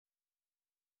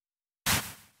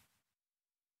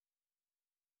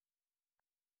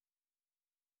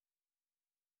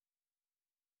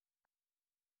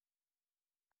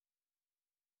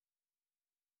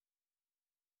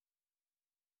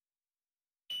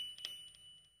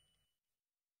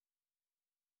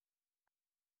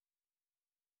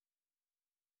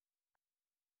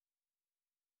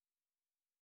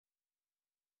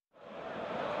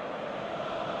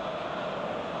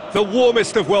The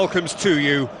warmest of welcomes to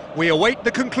you. We await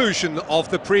the conclusion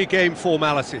of the pre-game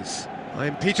formalities.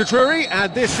 I'm Peter Drury,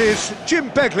 and this is Jim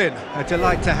Beglin. A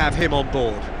delight to have him on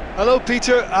board. Hello,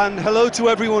 Peter, and hello to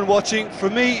everyone watching. For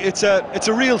me, it's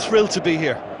a real thrill to be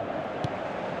here.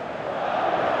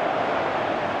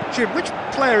 Jim, which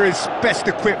player is best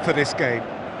equipped for this game?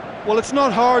 Well, it's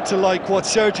not hard to like what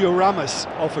Sergio Ramos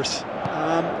offers.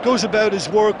 Goes about his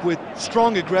work with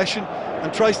strong aggression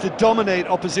and tries to dominate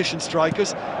opposition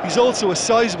strikers. He's also a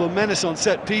sizable menace on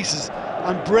set pieces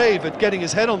and brave at getting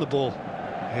his head on the ball.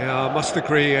 Yeah, I must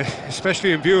agree,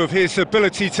 especially in view of his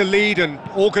ability to lead and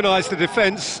organise the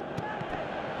defence.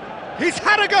 He's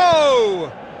had a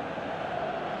go!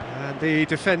 And the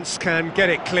defence can get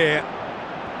it clear.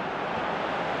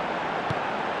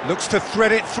 Looks to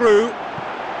thread it through.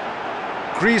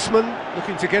 Griezmann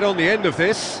looking to get on the end of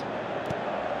this.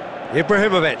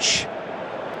 Ibrahimovic.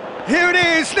 Here it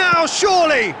is now,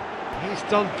 surely! He's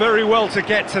done very well to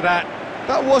get to that.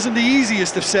 That wasn't the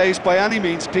easiest of saves by any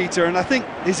means, Peter, and I think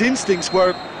his instincts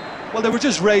were, well, they were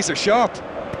just razor sharp.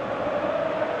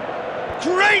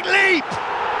 Great leap!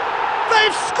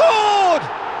 They've scored!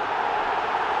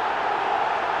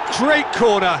 Great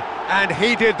corner, and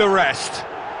he did the rest.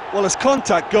 Well, as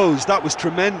contact goes, that was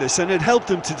tremendous, and it helped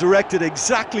him to direct it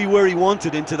exactly where he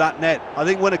wanted into that net. I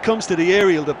think when it comes to the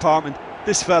aerial department,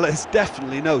 this fella is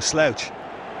definitely no slouch.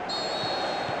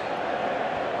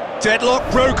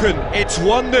 Deadlock broken, it's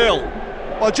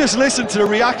 1-0. Well, just listen to the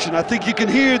reaction. I think you can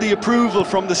hear the approval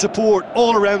from the support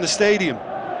all around the stadium.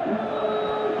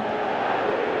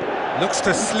 Looks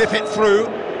to slip it through.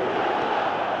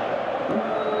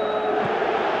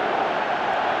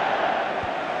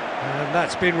 And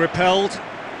that's been repelled.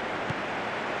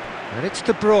 And it's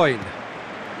De Bruyne.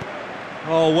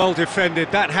 Oh, well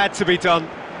defended, that had to be done.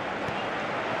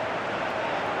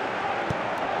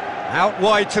 Out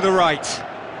wide to the right.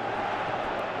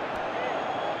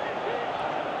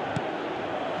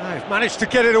 They've managed to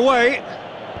get it away.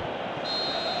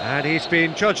 And he's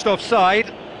been judged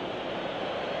offside.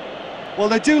 Well,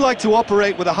 they do like to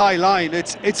operate with a high line.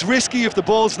 It's risky if the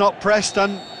ball's not pressed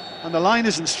and the line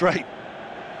isn't straight.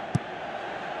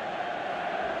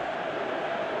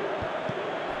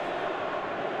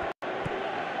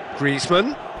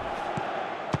 Griezmann.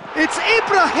 It's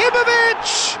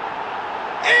Ibrahimovic!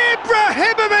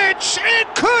 Ibrahimovic!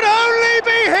 It could only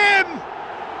be him!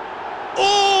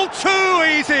 All too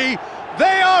easy!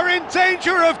 They are in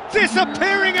danger of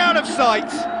disappearing out of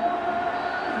sight!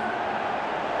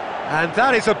 And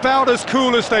that is about as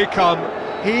cool as they come.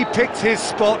 He picked his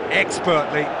spot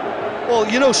expertly. Well,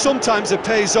 you know, sometimes it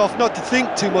pays off not to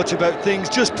think too much about things,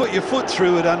 just put your foot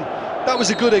through it, and that was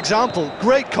a good example.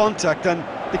 Great contact, and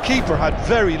the keeper had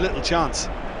very little chance.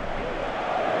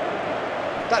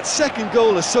 That second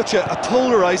goal has such a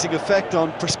polarising effect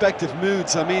on prospective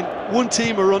moods. I mean, one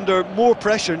team are under more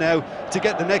pressure now to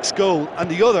get the next goal, and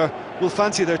the other will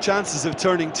fancy their chances of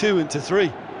turning 2 into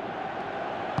 3.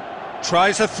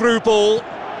 Tries a through ball.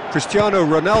 Cristiano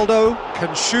Ronaldo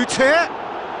can shoot here.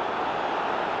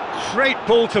 Great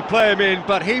ball to play him in,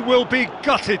 but he will be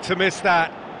gutted to miss that.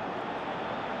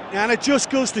 And it just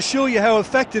goes to show you how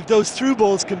effective those through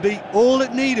balls can be. All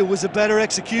it needed was a better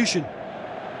execution.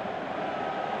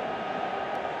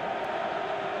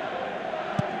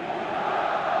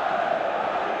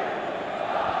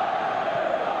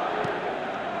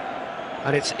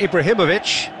 And it's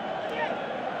Ibrahimovic.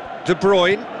 De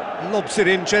Bruyne lobs it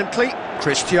in gently.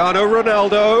 Cristiano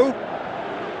Ronaldo.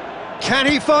 Can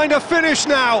he find a finish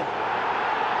now?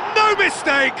 No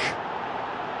mistake!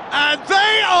 And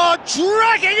they are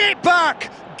dragging it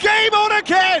back! Game on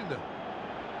again!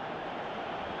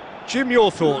 Jim,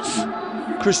 your thoughts?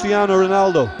 Cristiano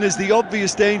Ronaldo is the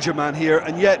obvious danger man here,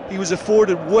 and yet he was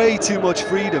afforded way too much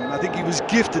freedom. I think he was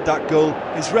gifted that goal.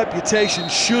 His reputation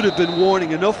should have been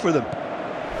warning enough for them.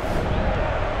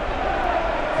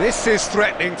 This is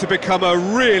threatening to become a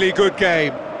really good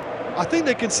game. I think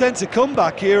they can sense a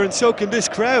comeback here, and so can this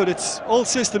crowd. It's all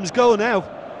systems go now.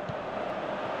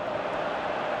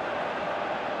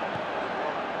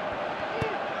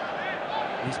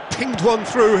 He's pinged one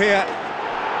through here.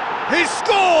 He's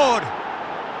scored!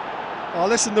 Oh,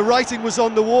 listen, the writing was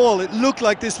on the wall. It looked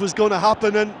like this was going to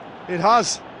happen, and it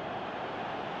has.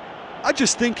 I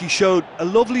just think he showed a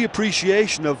lovely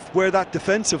appreciation of where that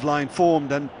defensive line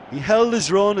formed, and he held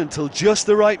his run until just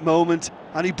the right moment,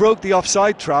 and he broke the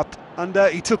offside trap, and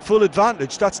he took full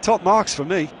advantage. That's top marks for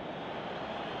me.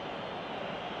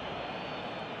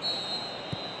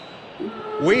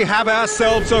 We have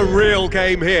ourselves a real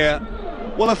game here.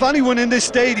 Well, if anyone in this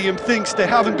stadium thinks they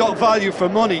haven't got value for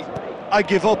money, I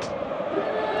give up.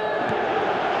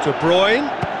 De Bruyne.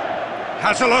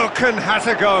 Has a look and has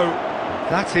a go.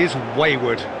 That is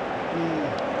wayward.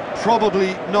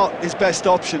 Probably not his best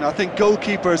option. I think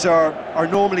goalkeepers are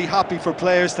normally happy for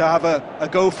players to have a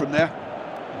go from there.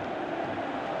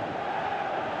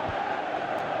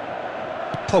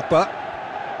 Pogba.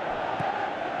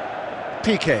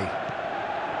 Piqué.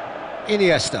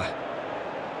 Iniesta.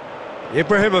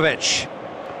 Ibrahimovic.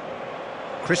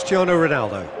 Cristiano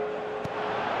Ronaldo.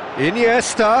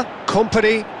 Iniesta.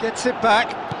 Company gets it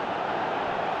back.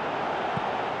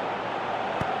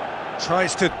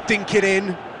 Tries to dink it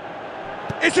in.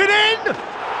 Is it in?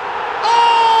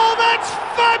 Oh, that's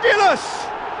fabulous!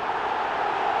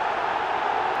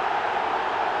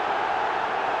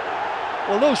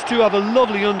 Well, those two have a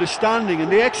lovely understanding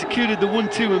and they executed the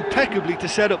 1-2 impeccably to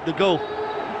set up the goal.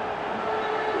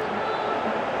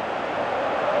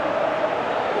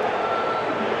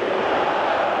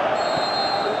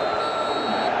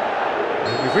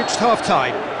 And we've reached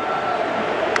half-time.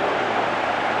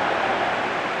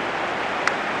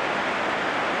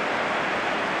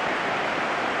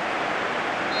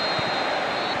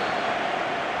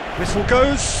 Whistle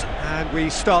goes, and we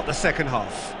start the second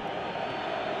half.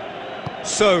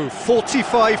 So,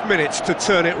 45 minutes to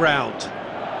turn it round.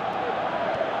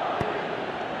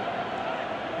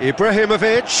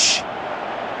 Ibrahimovic.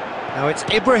 Now it's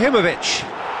Ibrahimovic.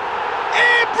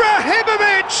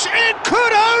 Ibrahimovic! It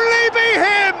could only be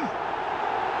him!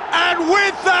 And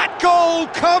with that goal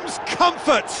comes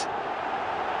comfort.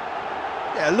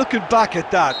 Yeah, looking back at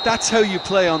that, that's how you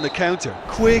play on the counter.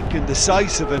 Quick and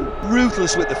decisive and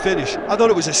ruthless with the finish. I thought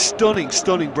it was a stunning,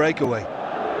 stunning breakaway.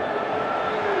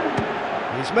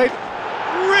 He's made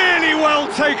really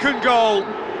well taken goal.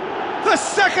 The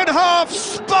second half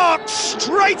sparked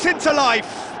straight into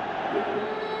life.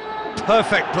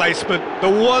 Perfect placement, the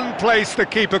one place the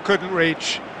keeper couldn't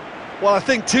reach. Well, I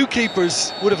think two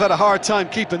keepers would have had a hard time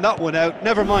keeping that one out,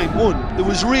 never mind one. There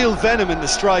was real venom in the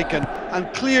strike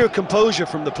and clear composure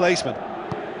from the placement.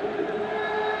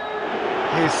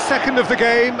 His second of the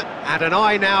game, and an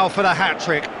eye now for the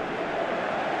hat-trick.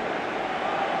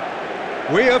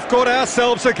 We have got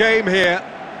ourselves a game here.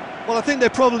 Well, I think they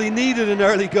probably needed an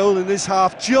early goal in this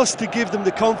half just to give them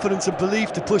the confidence and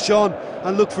belief to push on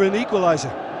and look for an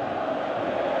equaliser.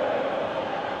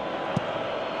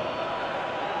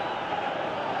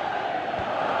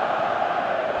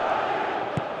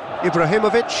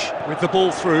 Ibrahimovic with the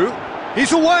ball through.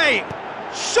 He's away!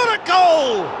 Shot at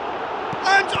goal!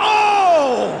 And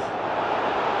oh!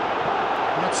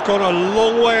 That's gone a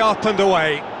long way up and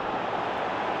away.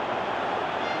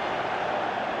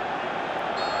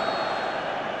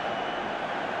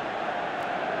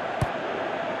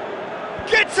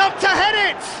 Gets up to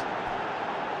head it!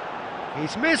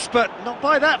 He's missed, but not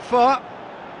by that far.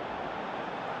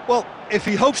 Well, if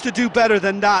he hopes to do better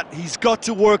than that, he's got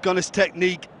to work on his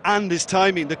technique and his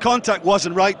timing. The contact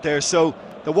wasn't right there, so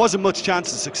there wasn't much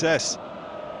chance of success.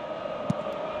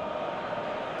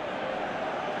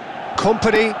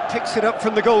 Company picks it up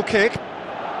from the goal kick.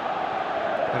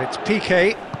 And it's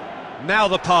Piqué. Now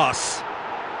the pass.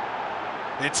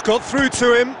 It's got through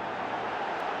to him.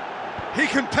 He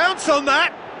can pounce on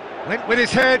that. Went with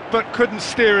his head, but couldn't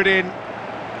steer it in.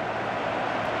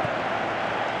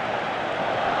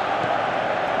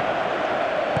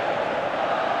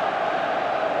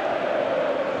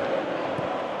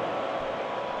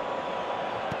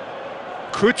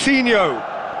 Coutinho,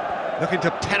 looking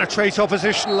to penetrate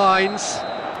opposition lines,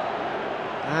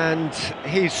 and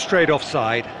he's straight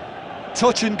offside.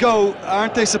 Touch and go,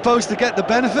 aren't they supposed to get the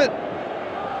benefit?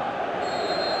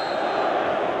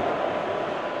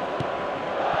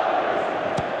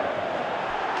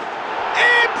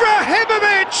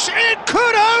 Ibrahimovic, it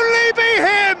could only be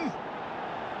him!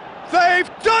 They've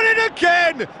done it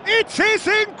again! It is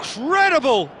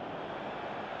incredible!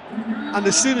 And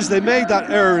as soon as they made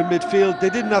that error in midfield, they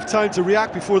didn't have time to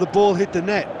react before the ball hit the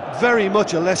net. Very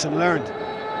much a lesson learned.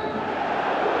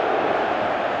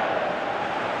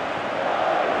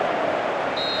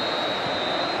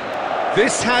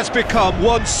 This has become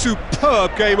one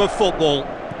superb game of football.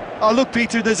 Oh, look,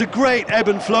 Peter, there's a great ebb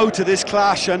and flow to this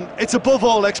clash, and it's above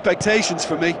all expectations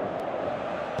for me.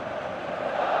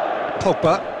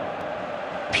 Pogba.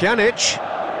 Pjanic.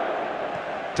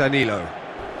 Danilo.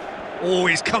 Oh,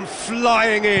 he's come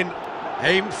flying in.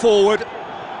 Aim forward.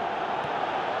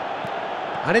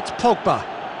 And it's Pogba.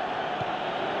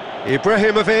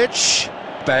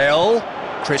 Ibrahimovic. Bale.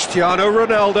 Cristiano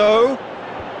Ronaldo.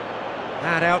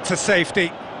 And out to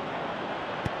safety.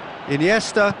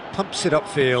 Iniesta pumps it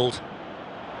upfield.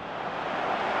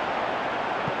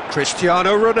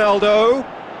 Cristiano Ronaldo.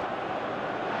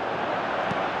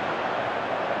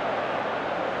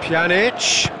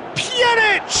 Pjanic.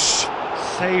 Pjanic!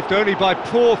 Saved only by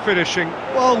poor finishing.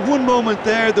 Well, one moment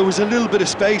there was a little bit of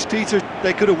space, Peter,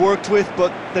 they could have worked with,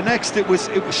 but the next it was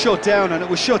shut down, and it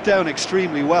was shut down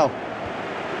extremely well.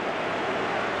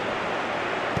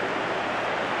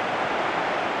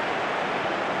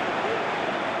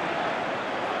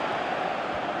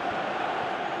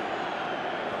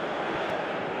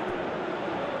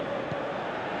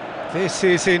 This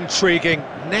is intriguing.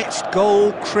 Next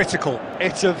goal critical.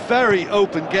 It's a very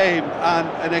open game and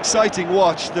an exciting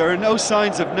watch. There are no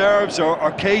signs of nerves or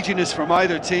caginess from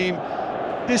either team.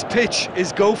 This pitch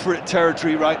is go-for-it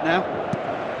territory right now.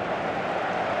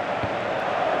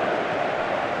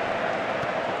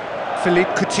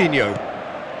 Philippe Coutinho.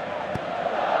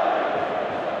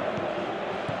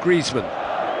 Griezmann.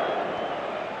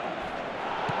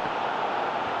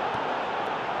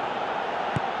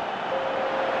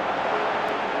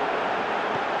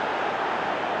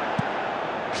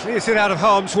 Clears it out of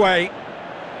harm's way.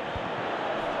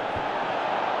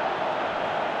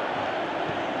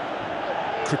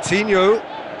 Coutinho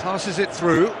passes it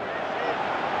through.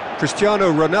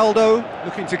 Cristiano Ronaldo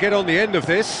looking to get on the end of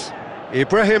this.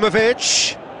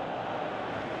 Ibrahimovic.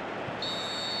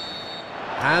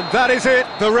 And that is it.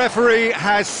 The referee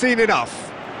has seen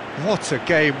enough. What a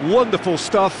game. Wonderful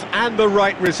stuff and the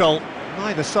right result.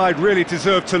 Neither side really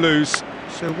deserved to lose.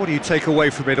 So what do you take away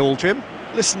from it all, Jim?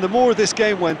 Listen, the more this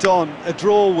game went on, a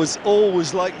draw was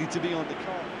always likely to be on the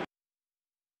card.